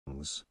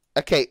greetings.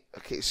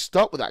 Okay,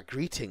 stop with that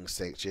greetings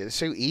thing, dude. It's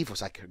so evil.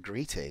 It's like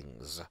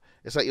greetings.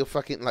 It's like you're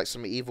fucking like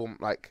some evil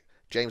like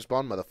James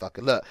Bond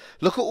motherfucker.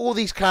 Look at all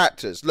these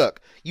characters.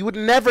 Look, you would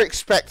never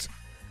expect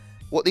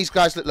what these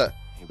guys look. Look,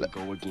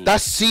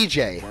 that's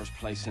CJ. Worst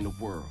place in the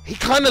world. He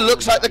kind of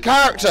looks like the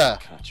character.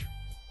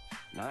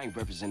 Now I ain't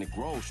represented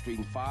Grove Street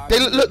in 5 They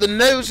years. look. The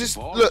nose is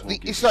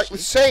it's like the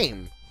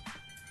same.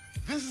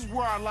 This is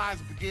where our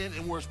lives begin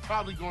and where it's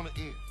probably going to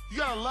end. You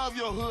gotta love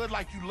your hood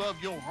like you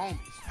love your homies.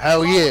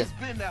 Hell yeah. It's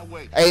been that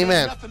way.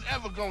 Amen. Nothing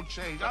ever gonna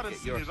change. I done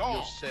seen it all.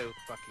 You're so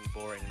fucking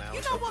boring now.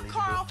 You know what,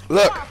 Carl?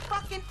 Look. You're a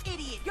fucking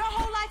idiot. Your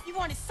whole life you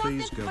wanted something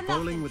Please go for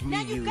bowling nothing. with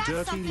Now me, you you got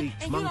dirty something leech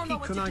and you don't know monkey.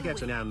 what Can to I do get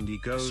with an it. Andy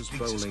goes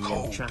bowling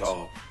in chat?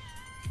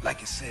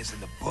 Like it says in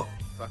the book.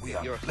 Fuck We it,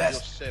 are you're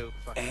blessed so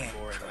fucking and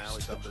boring now.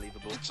 It's cursed.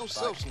 unbelievable. Get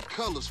yourself some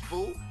colors,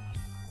 fool.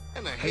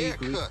 And a Hey haircut.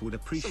 Greek would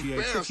appreciate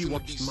if you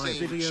watched my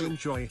video.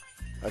 Enjoy.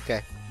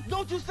 Okay.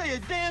 Don't you say a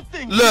damn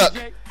thing. Look,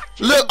 CJ.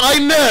 look. I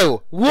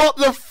know. What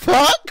the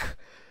fuck?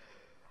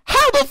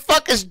 How the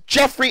fuck is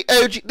Jeffrey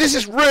OG? This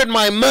has ruined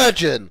my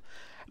immersion.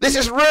 This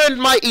has ruined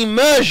my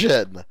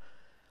immersion.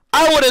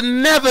 I would have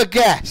never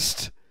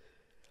guessed.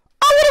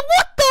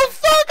 What the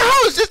fuck?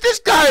 How is this? This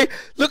guy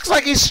looks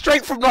like he's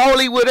straight from the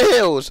Hollywood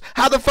Hills.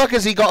 How the fuck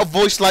has he got a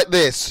voice like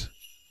this?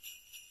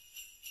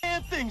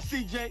 Damn thing,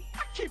 CJ.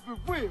 Keep it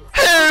real.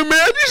 Hey man,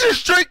 this is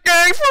straight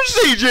gang from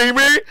CJ,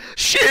 man.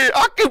 Shit,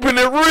 I'm keeping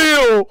it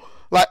real.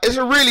 Like, it's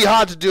really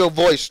hard to do a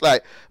voice.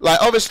 Like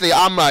obviously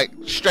I'm like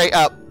straight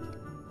up,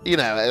 you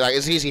know, like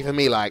it's easy for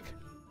me. Like,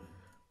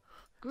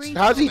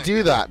 how does he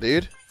do that,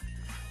 dude?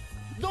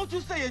 Don't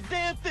you say a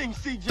damn thing,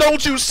 CJ.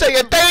 Don't you say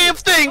a damn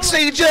thing,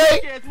 CJ.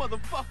 Ass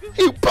motherfucker.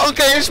 You punk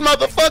ass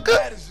motherfucker.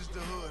 That is just the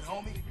hood,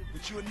 homie.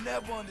 But you'll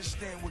never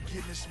understand what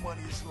getting this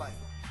money is like.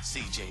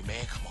 CJ,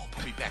 man, come on,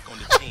 put me back on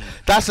the team.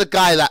 That's a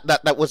guy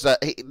that was a.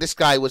 This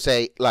guy was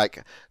a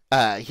like.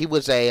 He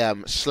was a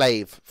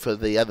slave for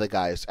the other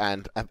guys,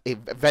 and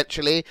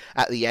eventually,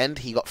 at the end,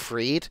 he got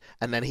freed,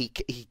 and then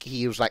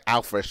he was like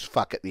alpha as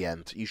fuck at the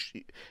end.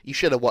 You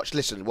should have watched.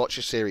 Listen, watch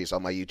your series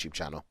on my YouTube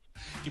channel.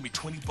 Give me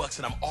 $20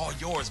 and I'm all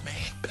yours, man.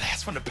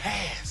 Blast from the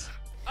past.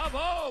 I've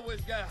always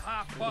got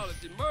high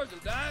quality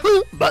merchandise.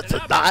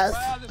 Merchandise. And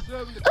I've been proudly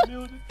serving the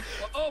community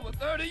for over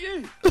 30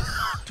 years.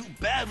 Too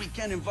bad we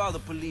can't involve the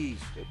police.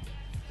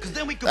 Cause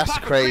then we could That's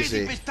pop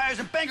crazy. a crazy bitch tires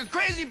and bang a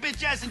crazy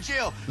bitch ass in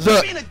jail.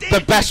 Look, Being a the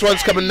damn best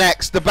one's daddy. coming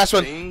next. The best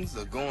one. Things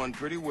are going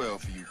pretty well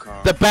for you,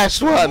 Carl. The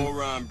best one.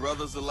 Moron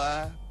brothers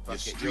alive. Your Fuck it,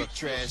 street you're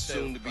trash so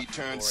soon to be fucking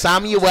turned. boring.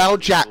 Samuel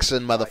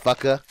Jackson,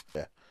 motherfucker.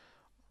 Yeah.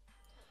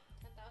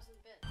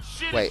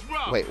 Shit Wait, is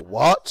rough. wait,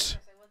 what?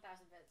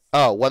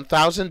 Oh,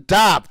 1,000.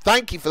 Dab.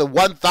 Thank you for the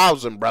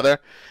 1,000, brother.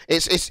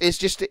 It's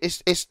just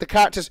the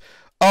characters.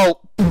 Oh,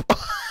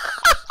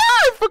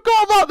 I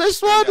forgot about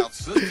this one.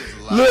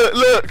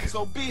 Look.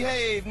 So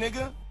behave,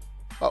 nigga.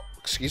 Oh,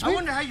 excuse I me.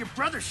 wonder how your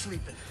brother's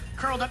sleeping.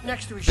 Curled up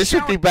next to his This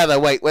would be better.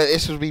 Wait,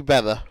 this would be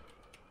better.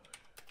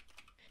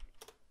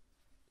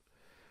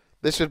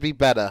 This would be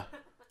better.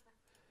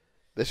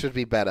 This would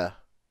be better.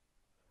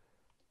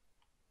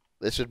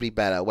 This would be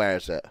better. Where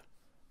is it?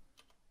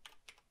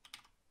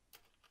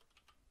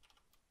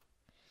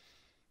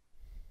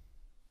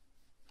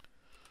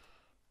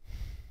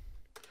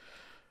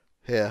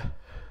 Here.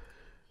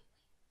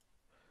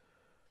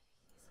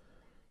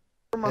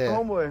 Here.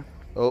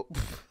 Oh,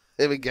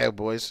 there we go,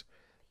 boys.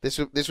 This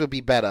would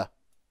be better.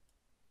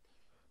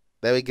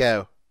 There we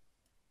go.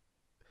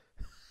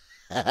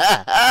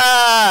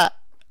 that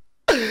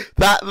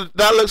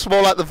looks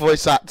more like the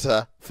voice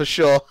actor for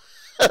sure.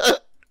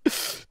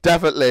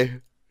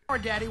 Definitely. Or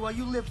Daddy, while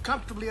you lived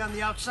comfortably on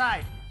the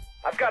outside.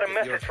 I've got a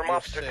message from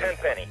Officer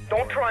Tenpenny.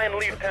 Don't try and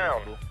leave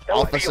town. That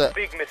would be a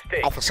big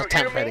mistake. Officer You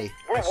hear me? Tenpenny.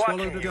 We're I swallowed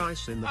watching a you.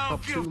 dice in the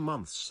pub 2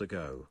 months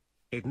ago.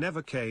 It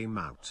never came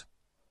out.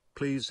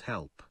 Please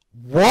help.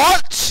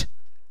 What?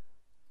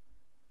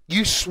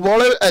 You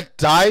swallowed a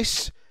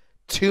dice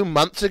 2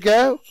 months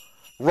ago?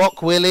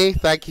 Rock Willie,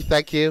 thank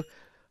you.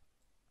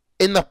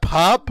 In the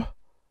pub?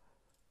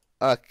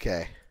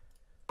 Okay.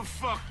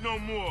 Fuck no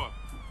more.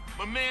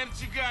 My man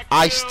that you got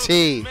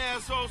Ice-T. some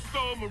asshole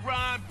stole my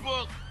rhyme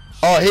book.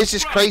 Oh, here's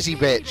this crazy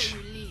bitch.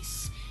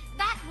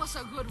 That was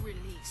a good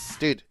release.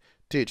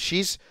 Dude,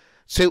 she's...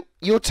 So,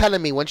 you're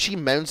telling me when she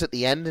moans at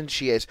the end and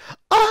she is...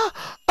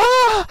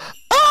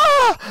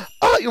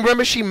 You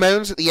remember she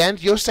moans at the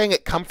end? You're saying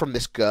it come from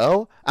this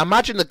girl?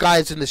 Imagine the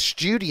guys in the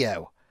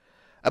studio.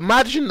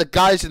 Imagine the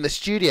guys in the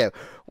studio.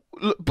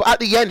 But at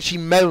the end, she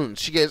moans.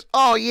 She goes,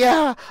 oh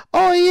yeah,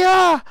 oh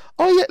yeah,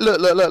 oh yeah.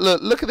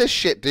 Look at this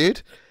shit,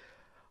 dude.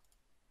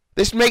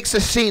 This makes the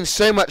scene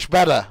so much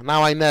better.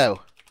 Now I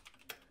know.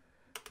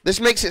 This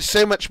makes it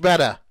so much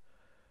better.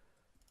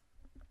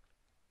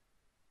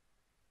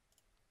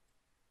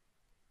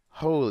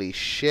 Holy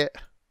shit.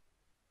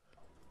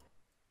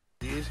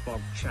 Here's Bob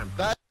Champ.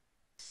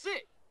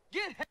 Sick.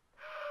 Get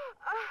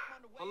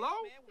Hello?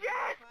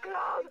 Yes,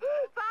 Claude!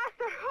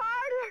 Faster,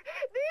 harder,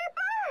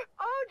 deeper!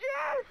 Oh,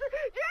 Jess!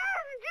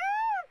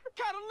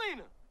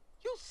 Catalina,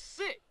 you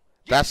sick.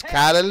 That's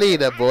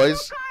Catalina,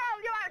 boys.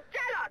 Carl, you are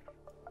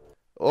jealous!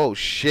 Oh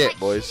shit,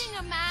 boys.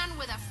 A man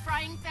with a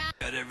frying pan.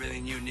 Got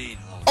everything you need.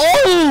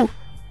 Oh!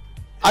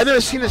 I've never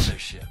seen this.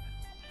 Ship.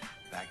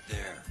 Back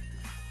there.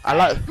 I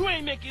like. You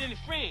ain't making any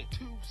friends.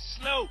 Too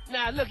slow.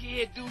 Now look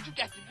here, dude. You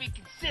got to be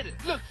considered.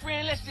 Look,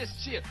 friend, let's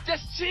just chill.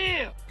 Just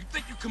chill. You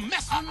think you can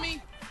mess with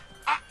me?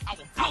 I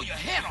will blow your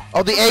head off.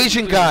 Oh, the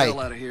Asian guy. Get the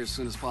hell out of here as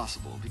soon as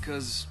possible,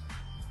 because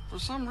for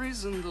some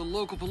reason the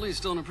local police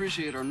don't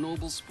appreciate our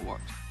noble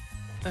sport.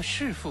 The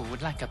Shifu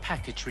would like a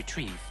package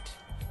retrieved.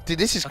 Dude,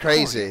 this is A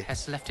crazy. courier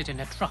has left it in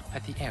a drop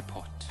at the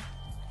airport.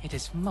 It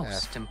is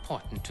most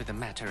important to the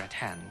matter at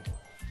hand.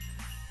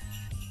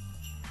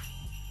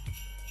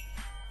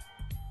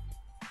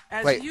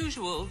 As Wait.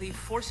 usual, the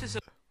forces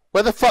of...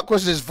 Where the fuck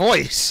was his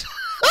voice?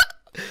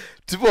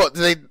 What,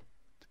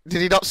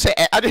 did he not say...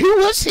 Who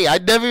was he?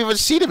 I'd never even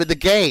seen him in the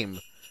game.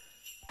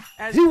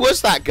 Who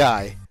was that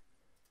guy?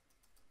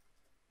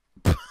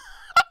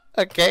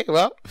 Okay,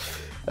 well...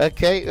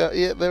 Okay,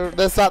 yeah,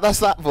 that's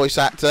that voice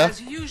actor.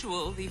 As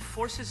usual, the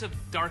forces of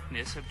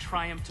darkness have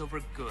triumphed over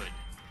good.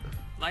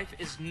 Life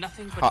is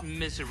nothing but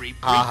misery,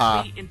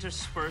 briefly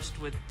interspersed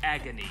with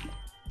agony.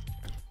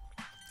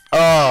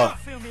 Oh,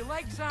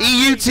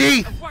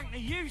 EUT!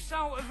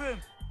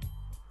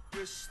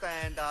 Just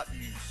stand up,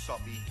 you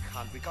soppy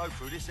cunt. We go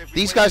through this every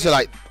these guys are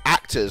like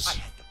actors. I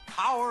had the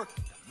power,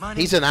 the money,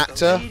 He's an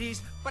actor. the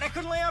ladies, but I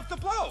couldn't lay off the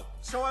blow.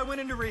 So I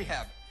went into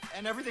rehab,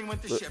 and everything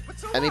went to shit. But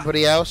so what?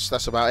 Anybody else?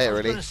 That's about it, I was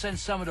really. gonna send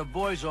some of the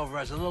boys over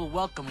as a little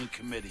welcoming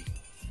committee.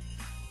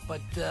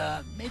 But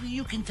maybe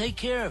you can take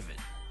care of it.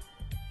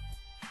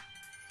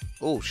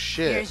 Oh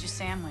shit. Here's your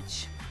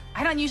sandwich.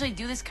 I don't usually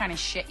do this kind of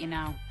shit, you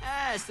know.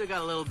 I still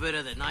got a little bit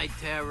of the night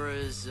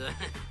terrors,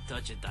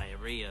 touch of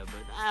diarrhea,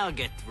 but I'll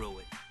get through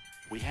it.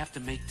 We have to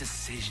make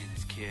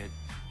decisions, kid.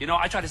 You know,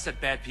 I try to set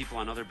bad people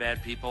on other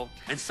bad people,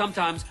 and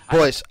sometimes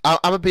Boys, I'm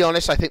gonna be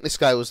honest. I think this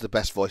guy was the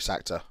best voice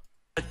actor.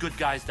 let good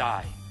guys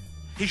die.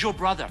 He's your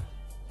brother,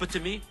 but to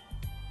me,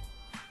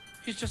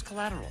 he's just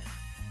collateral.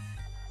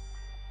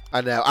 I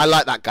know. I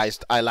like that, guys.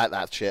 I like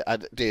that shit.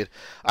 Dude,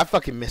 I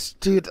fucking miss...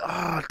 Dude,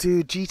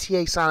 dude,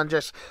 GTA San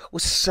Andreas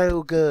was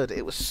so good.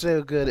 It was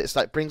so good. It's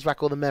like, brings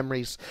back all the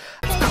memories.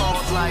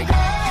 Like